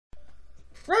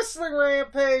Wrestling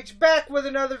Rampage, back with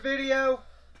another video.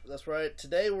 That's right.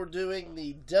 Today we're doing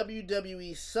the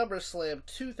WWE Summerslam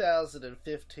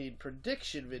 2015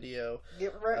 prediction video.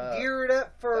 Geared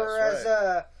up for,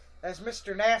 as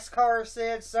Mr. NASCAR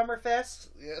said, Summerfest.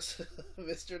 Yes,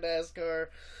 Mr. NASCAR.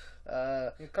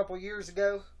 A couple years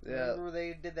ago. Yeah. Remember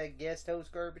they did that guest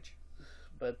host garbage?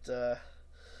 But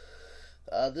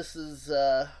this is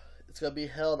it's going to be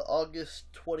held August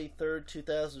 23rd,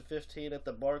 2015 at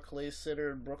the Barclays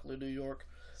Center in Brooklyn, New York.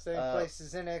 Same place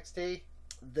as NXT.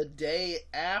 The day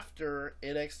after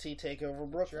NXT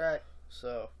TakeOver Brooklyn. That's right.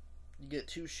 So you get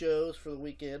two shows for the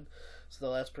weekend.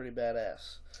 So that's pretty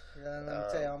badass. Yeah, let me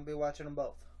tell you, I'm going to be watching them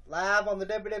both. Live on the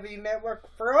WWE Network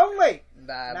for only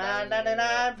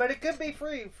 $9.99, but it could be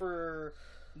free for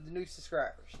the new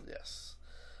subscribers. Yes.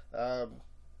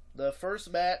 The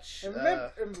first match. And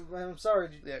remember, I'm sorry.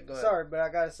 Yeah, go ahead. Sorry, but I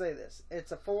gotta say this.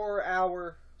 It's a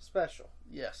 4-hour special.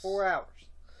 Yes. 4 hours.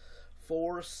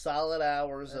 4 solid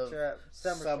hours That's of right.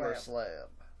 SummerSlam.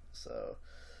 So,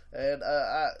 and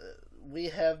we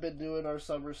have been doing our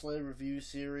SummerSlam review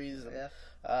series. And, yeah.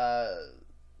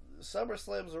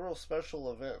 SummerSlam's a real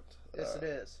special event. Yes, it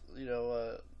is. You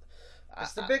know,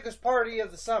 it's the biggest party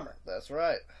of the summer. That's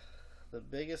right. The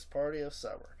biggest party of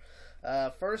summer.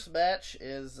 First match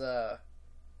is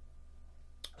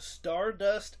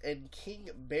Stardust and King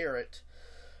Barrett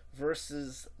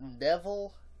versus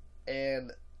Neville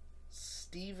and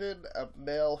Stephen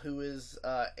Amell, who is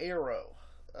Arrow.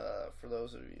 For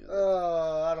those of you.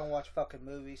 Oh, I don't watch fucking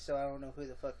movies, so I don't know who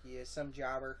the fuck he is. Some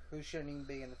jobber who shouldn't even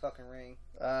be in the fucking ring.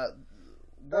 I'm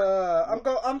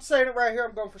saying it right here.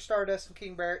 I'm going for Stardust and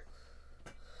King Barrett.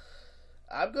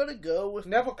 I'm gonna go with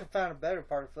Neville could find a better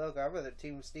part of fuck. I'd rather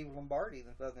team with Steve Lombardi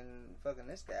than fucking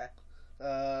this guy.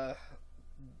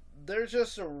 There's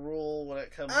just a rule when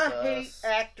it comes to I hate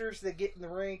actors that get in the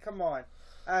ring. Come on.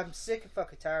 I'm sick and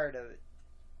fucking tired of it.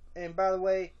 And by the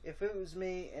way, if it was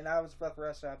me and I was a fucking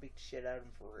wrestler, I'd beat the shit out of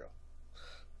him for real.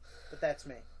 But that's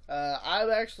me. I'm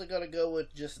actually gonna go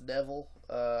with just Neville.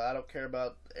 I don't care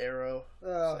about Arrow.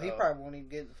 Oh, so. He probably won't even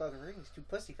get in the fucking ring. He's too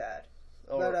pussyfied.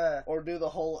 Or do the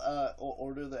whole,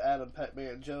 or do the Adam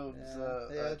Pac-Man Jones.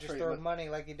 Just throw money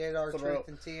like he did R-Truth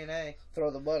in TNA.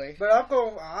 Throw the money. But I'm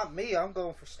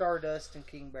going for Stardust and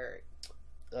King Barrett.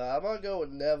 I'm gonna go with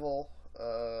Neville,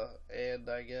 and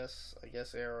I guess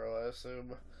Arrow. I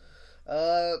assume.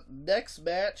 Next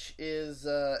match is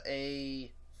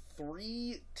a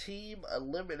 3-team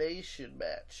elimination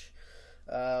match.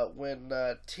 When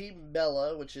Team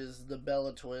Bella, which is the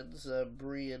Bella twins,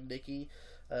 Brie and Nikki,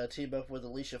 team up with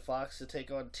Alicia Fox to take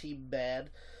on Team Bad,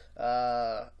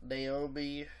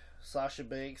 Naomi, Sasha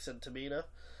Banks, and Tamina,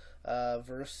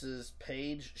 versus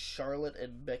Paige, Charlotte,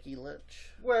 and Becky Lynch.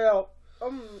 Well,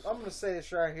 I'm gonna say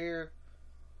this right here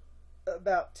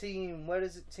about Team. What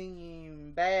is it?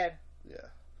 Team Bad.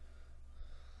 Yeah.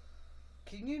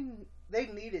 They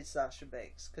needed Sasha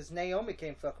Banks because Naomi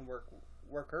can't fucking work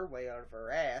her way out of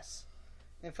her ass,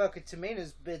 and fucking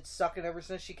Tamina's been sucking ever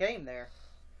since she came there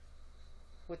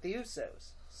with the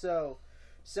Usos. So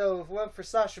if it wasn't for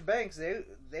Sasha Banks, they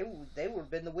would have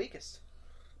been the weakest.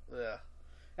 Yeah.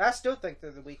 And I still think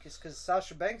they're the weakest because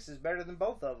Sasha Banks is better than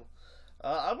both of them.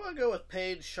 I'm gonna go with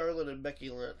Paige, Charlotte, and Becky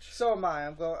Lynch. So am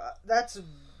I. That's a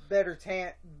better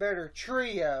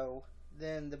trio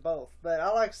than the both. But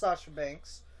I like Sasha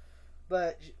Banks,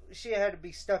 but she had to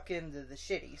be stuck into the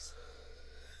shitties.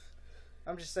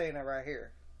 I'm just saying that right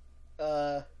here.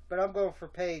 But I'm going for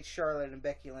Paige, Charlotte, and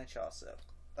Becky Lynch also.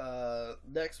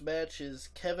 Next match is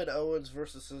Kevin Owens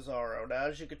versus Cesaro. Now,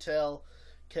 as you can tell,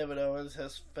 Kevin Owens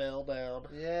has fell down.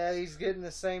 Yeah, he's getting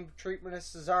the same treatment as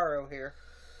Cesaro here.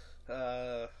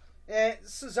 And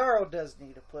Cesaro does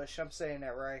need a push. I'm saying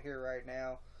that right here, right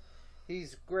now.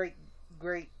 He's great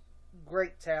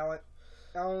talent.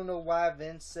 I don't know why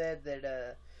Vince said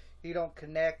that he don't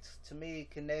connect. To me, he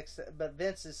connects. But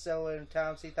Vince is so in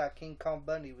times he thought King Kong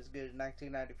Bundy was good in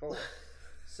 1994.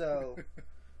 So,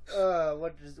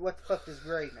 what the fuck is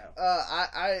great now?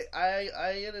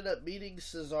 I ended up meeting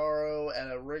Cesaro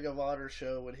at a Ring of Honor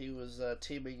show when he was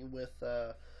teaming with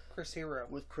Chris Hero.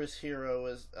 With Chris Hero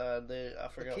as I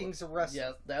forgot. The Kings of Wrestling.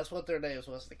 Yeah, that's what their names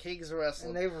was. The Kings of Wrestling.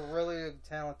 And they were really a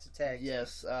talented tag team.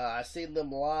 Yes, I seen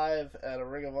them live at a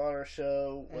Ring of Honor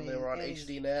show when they were on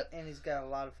HDNet. And he's got a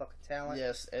lot of fucking talent.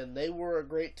 Yes, and they were a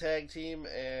great tag team,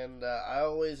 and I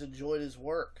always enjoyed his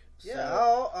work. Yeah,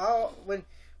 so. when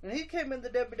he came in the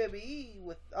WWE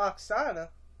with Oksana,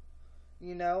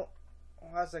 you know,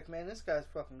 I was like, man, this guy's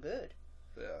fucking good.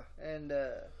 Yeah. And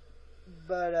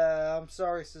But I'm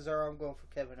sorry, Cesaro. I'm going for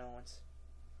Kevin Owens.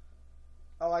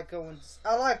 I like Owens.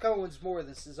 I like Owens more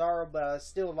than Cesaro, but I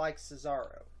still like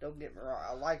Cesaro. Don't get me wrong.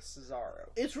 I like Cesaro.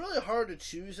 It's really hard to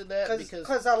choose in that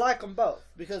because I like them both.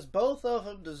 Because both of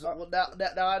them deserve. Well,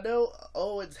 now I know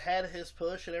Owens had his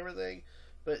push and everything,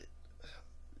 but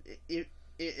if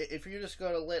you're just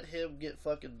gonna let him get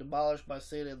fucking demolished by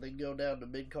Cena and then go down to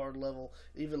mid card level,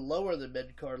 even lower than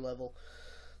mid card level,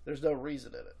 there's no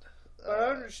reason in it. But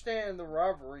I understand the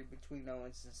rivalry between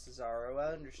Owens and Cesaro.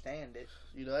 I understand it.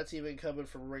 You know, that's even coming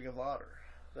from Ring of Honor.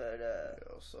 But you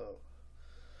know, so.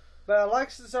 But I like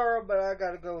Cesaro, but I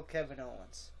gotta go with Kevin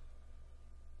Owens.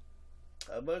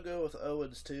 I'm gonna go with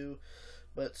Owens too,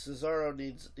 but Cesaro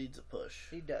needs a push.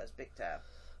 He does, big time.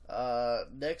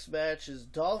 Next match is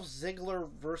Dolph Ziggler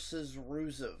versus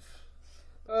Rusev.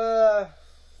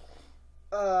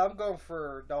 I'm going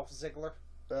for Dolph Ziggler.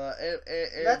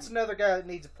 And that's another guy that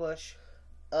needs a push.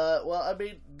 Well, I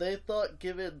mean, they thought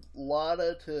giving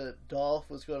Lana to Dolph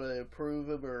was going to improve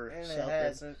him or and something. It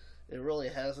hasn't. It really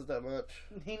hasn't that much.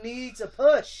 He needs a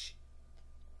push.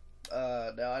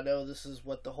 Now I know this is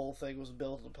what the whole thing was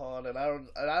built upon, and I don't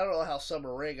know how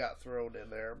Summer Rae got thrown in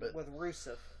there, but with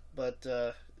Rusev. But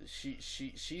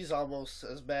she's almost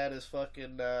as bad as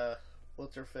fucking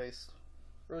what's her face?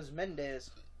 Rose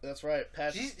Mendez. That's right.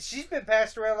 She's been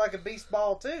passed around like a beast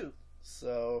ball too.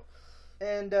 So,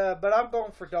 and but I'm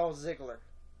going for Dolph Ziggler.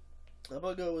 I'm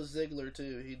gonna go with Ziggler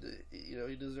too.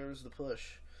 He deserves the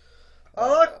push. I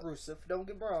like Rusev. Don't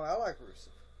get me wrong. I like Rusev.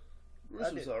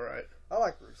 Rusev's all right. I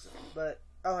like Rusev, but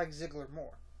I like Ziggler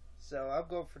more. So I'm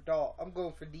going for Dolph. I'm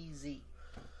going for DZ.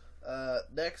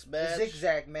 Next match, the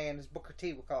Zigzag Man, as Booker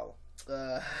T would call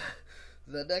him.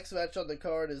 The next match on the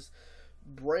card is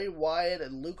Bray Wyatt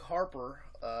and Luke Harper,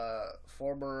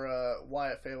 former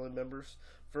Wyatt family members,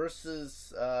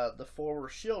 versus the former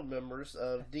Shield members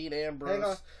of Dean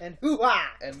Ambrose and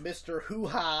Hoo-Ha and Mr.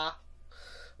 Hoo-Ha,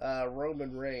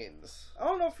 Roman Reigns. I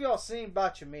don't know if y'all seen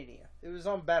Botchamania. It was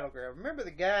on Battleground. Remember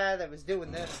the guy that was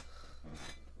doing this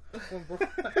when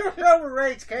Roman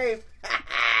Reigns came?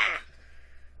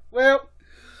 Well,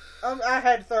 I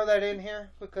had to throw that in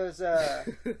here because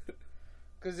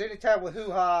anytime with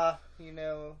Hoo-Ha,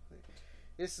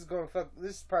 this is going to fuck.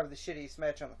 This is probably the shittiest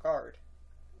match on the card.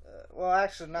 Well,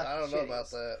 actually, not. I don't the know shittiest.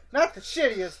 about that. Not the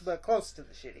shittiest, but close to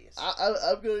the shittiest.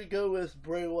 I'm going to go with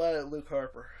Bray Wyatt and Luke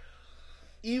Harper.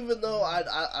 Even though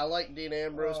I like Dean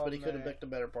Ambrose, but he could have picked a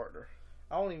better partner.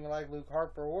 I don't even like Luke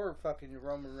Harper or fucking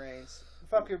Roman Reigns.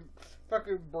 Fucking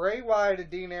Bray Wyatt and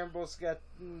Dean Ambrose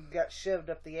got shoved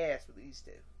up the ass with these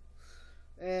two.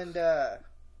 And,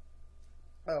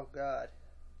 oh, God.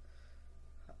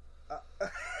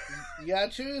 You gotta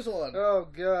choose one. Oh,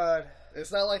 God.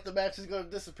 It's not like the match is going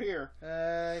to disappear.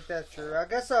 Ain't that true? I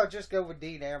guess I'll just go with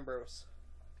Dean Ambrose.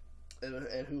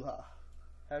 And Hoo-Ha.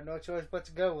 I have no choice but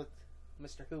to go with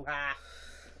Mr. Hoo-Ha.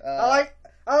 I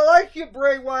like you,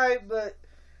 Bray Wyatt,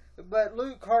 but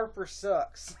Luke Harper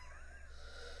sucks.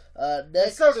 And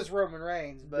so does Roman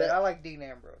Reigns, but I like Dean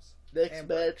Ambrose. Next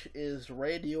match is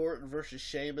Randy Orton versus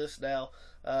Sheamus. Now,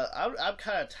 I'm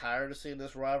kind of tired of seeing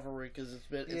this rivalry because it's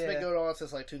been going on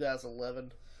since like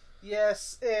 2011.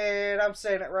 Yes, and I'm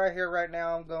saying it right here, right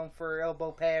now. I'm going for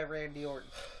elbow pad Randy Orton.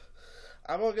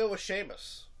 I'm gonna go with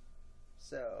Sheamus.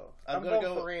 So I'm going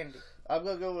for Randy. I'm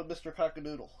gonna go with Mr.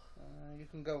 Cockadoodle. You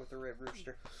can go with the Red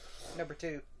Rooster. Number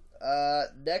 2.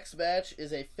 Next match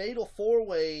is a Fatal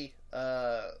 4-Way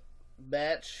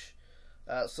match.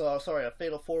 A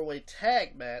Fatal 4-Way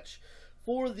tag match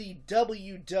for the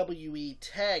WWE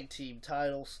Tag Team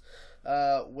titles.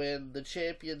 When the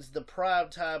champions, the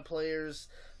primetime players,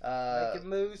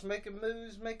 making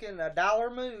moves, making a dollar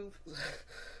move.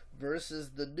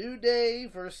 Versus the New Day,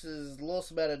 versus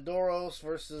Los Matadores,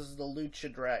 versus the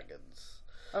Lucha Dragons.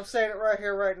 I'm saying it right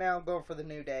here, right now. I'm going for the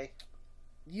New Day.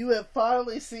 You have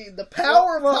finally seen the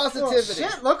power of positivity.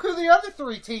 Shit, look who the other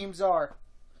 3 teams are.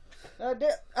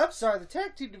 I'm sorry, the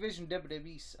tag team division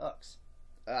WWE sucks.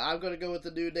 I'm going to go with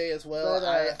the New Day as well.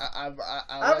 But,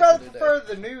 I'd rather prefer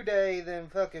the New Day than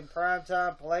fucking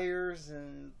primetime players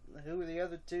and who are the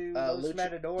other 2? Los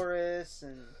Matadores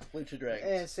and Lucha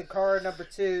Dragons. And Sakara number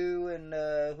 2 and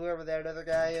whoever that other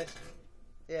guy is.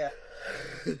 Yeah.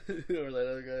 Whoever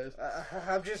that other guy is.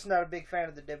 I'm just not a big fan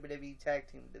of the WWE tag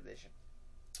team division.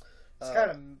 It's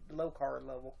kind of low card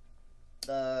level.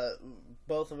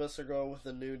 Both of us are going with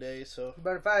the New Day, so.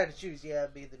 But if I had to choose,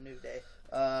 it'd be the New Day.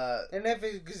 And if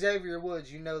it's Xavier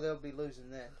Woods, they'll be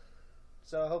losing then.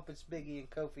 So I hope it's Big E and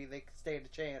Kofi. They can stand a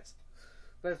chance.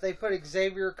 But if they put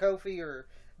Xavier, Kofi, or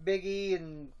Big E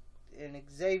and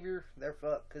Xavier, they're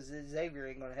fucked because Xavier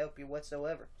ain't going to help you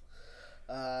whatsoever.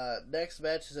 Next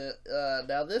match is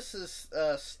now this is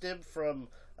stemmed from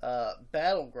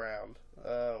Battleground.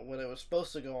 when it was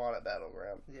supposed to go on at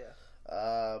Battleground. Yeah.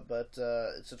 But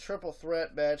it's a triple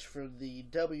threat match for the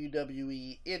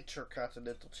WWE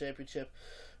Intercontinental Championship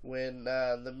when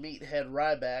the meathead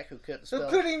Ryback, who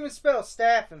couldn't even spell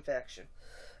staph infection.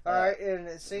 Alright,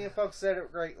 and seeing folks said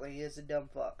it greatly, he is a dumb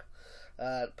fuck.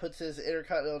 Puts his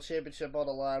Intercontinental Championship on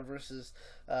the line versus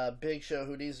Big Show,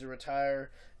 who needs to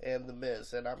retire, and The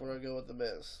Miz. And I'm going to go with The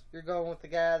Miz. You're going with the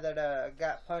guy that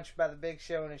got punched by the Big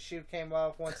Show and his shoe came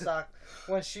off, one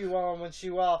shoe on, one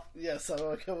shoe off. Yes, I'm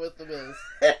going to go with The Miz.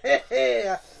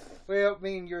 Yeah. Well,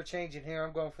 me and you're changing here.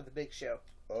 I'm going for the Big Show.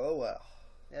 Oh, wow.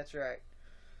 That's right.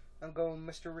 I'm going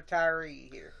Mr.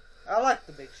 Retiree here. I like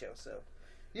the Big Show, so.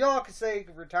 Y'all can say he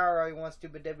can retire all he wants to,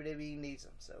 but WWE needs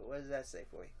him. So what does that say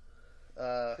for you?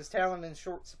 Because talent in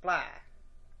short supply.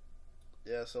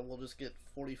 Yeah, so we'll just get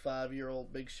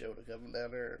 45-year-old Big Show to come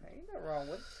down there. Ain't nothing wrong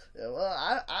with it. Yeah,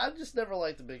 well, I just never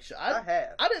liked the Big Show. I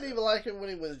have. I didn't even like him when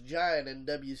he was giant in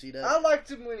WCW. I liked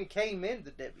him when he came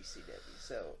into WCW.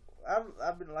 So I've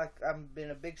been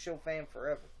a Big Show fan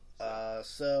forever.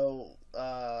 That's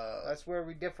where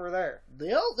we differ there.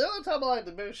 The only time I liked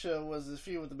the Big Show was his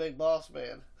feud with the Big Boss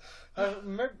Man.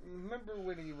 Remember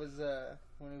when he was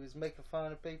making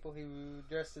fun of people? He was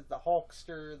dressed as the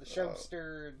Hulkster, the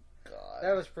Showster, and God,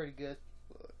 that was pretty good.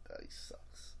 He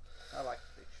sucks. I like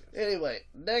the Big Show. Anyway,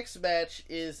 next match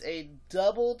is a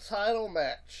double title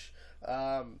match.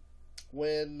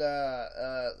 When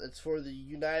it's for the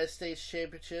United States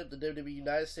Championship, the WWE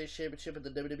United States Championship, and the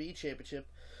WWE Championship.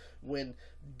 When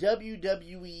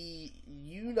WWE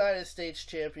United States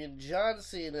Champion John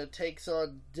Cena takes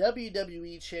on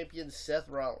WWE Champion Seth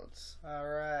Rollins.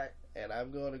 Alright. And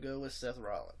I'm going to go with Seth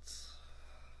Rollins.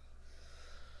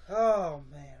 Oh,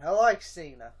 man. I like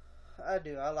Cena. I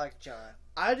do. I like John.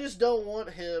 I just don't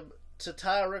want him to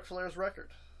tie Ric Flair's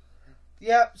record.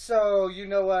 Yep, so you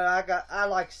know what? I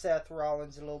like Seth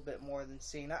Rollins a little bit more than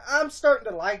Cena. I'm starting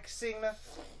to like Cena,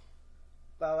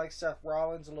 but I like Seth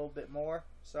Rollins a little bit more.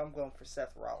 So I'm going for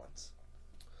Seth Rollins.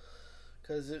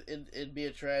 Because it'd be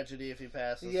a tragedy if he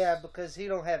passes. Yeah, because he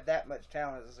don't have that much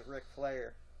talent as a Ric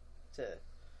Flair.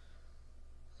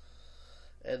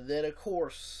 And then, of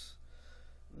course,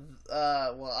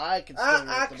 I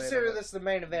consider this the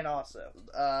main event also.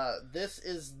 This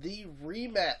is the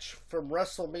rematch from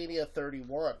WrestleMania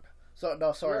 31.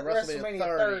 WrestleMania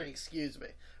 30. Excuse me,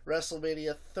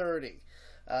 WrestleMania 30.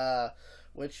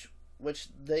 Which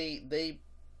they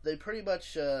pretty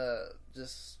much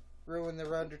just ruined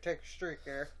the Undertaker streak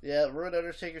there. Yeah, ruined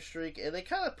Undertaker streak, and they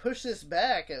kind of pushed this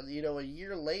back, a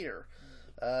year later.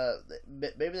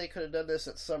 Maybe they could have done this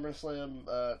at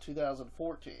SummerSlam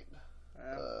 2014,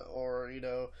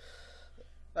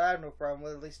 I have no problem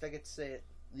with it. At least I get to see it.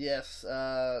 Yes,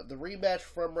 the rematch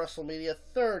from WrestleMania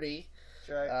 30,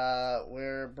 that's right.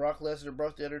 where Brock Lesnar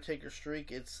broke the Undertaker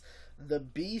streak. It's the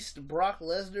Beast Brock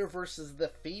Lesnar versus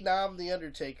the Phenom The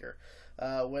Undertaker.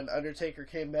 When Undertaker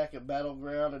came back at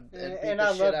Battleground and beat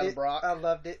the shit out of Brock. I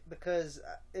loved it because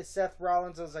it's Seth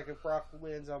Rollins. I was like, if Brock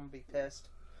wins, I'm going to be pissed.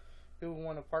 Who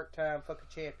won a part-time fucking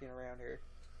champion around here?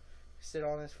 Sit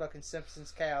on this fucking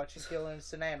Simpsons couch and kill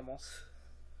innocent animals.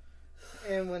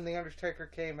 And when The Undertaker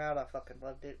came out, I fucking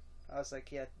loved it. I was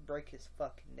like, yeah, break his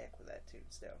fucking neck with that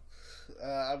tombstone.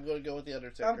 I'm going to go with The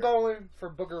Undertaker. I'm going for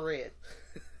Booger Red.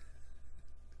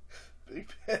 Big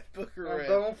Bad Booger Red. I'm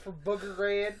going for Booger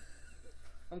Red.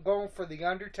 I'm going for The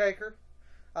Undertaker.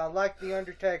 I like The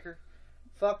Undertaker.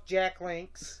 Fuck Jack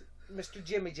Links. Mr.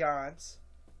 Jimmy Johns.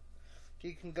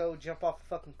 He can go jump off a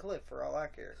fucking cliff for all I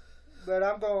care. But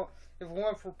I'm going... If it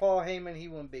weren't for Paul Heyman, he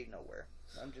wouldn't be nowhere.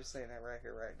 I'm just saying that right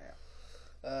here, right now.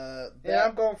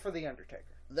 I'm going for The Undertaker.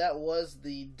 That was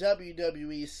the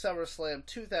WWE SummerSlam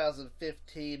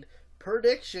 2015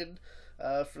 prediction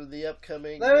for the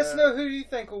upcoming... Let us know who you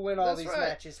think will win all these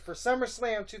matches for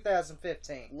SummerSlam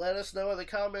 2015. Let us know in the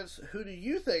comments who do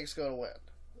you think is going to win.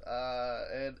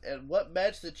 And what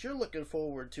match that you're looking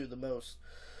forward to the most.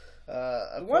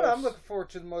 The one I'm looking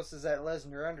forward to the most is that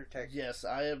Lesnar Undertaker. Yes,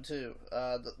 I am too.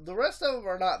 The rest of them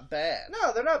are not bad.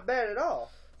 No, they're not bad at all.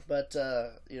 But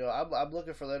I'm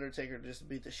looking for the Undertaker to just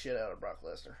beat the shit out of Brock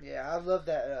Lesnar. Yeah, I love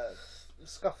that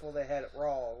scuffle they had at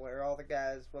Raw where all the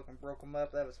guys fucking broke them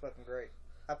up. That was fucking great.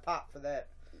 I popped for that.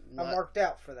 I marked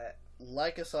out for that.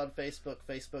 Like us on Facebook,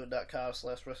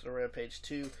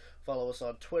 facebook.com/WrestlingRampage2. Follow us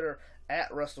on Twitter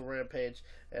 @WrestlingRampage,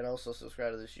 and also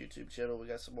subscribe to this YouTube channel. We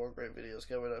got some more great videos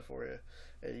coming up for you,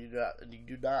 and you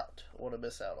do not want to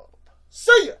miss out on them.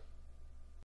 See ya!